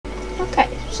Okay,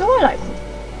 so I like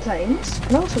planes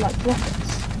and I also like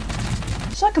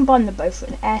rockets. So I combine them both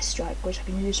with an airstrike, which I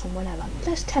can use from whenever.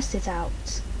 Let's test it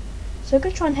out. So I'm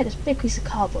going to try and hit this big piece of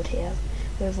cardboard here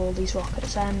with all these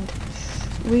rockets, and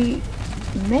we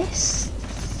missed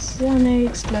and they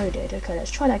exploded. Okay,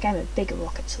 let's try that again with bigger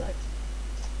rockets though.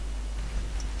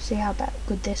 See how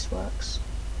good this works.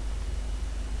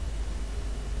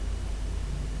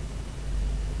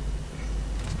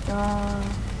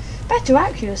 Better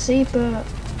accuracy, but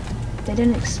they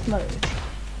didn't explode.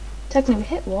 Technically we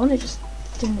hit one, it just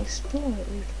didn't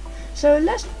explode. So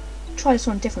let's try this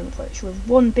one different approach with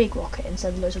one big rocket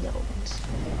instead of loads of little ones.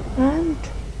 And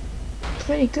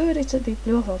pretty good, except we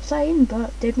blew off our plane,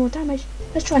 but did more damage.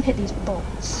 Let's try and hit these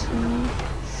bombs.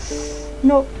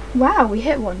 No, wow, we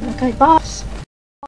hit one. Okay, but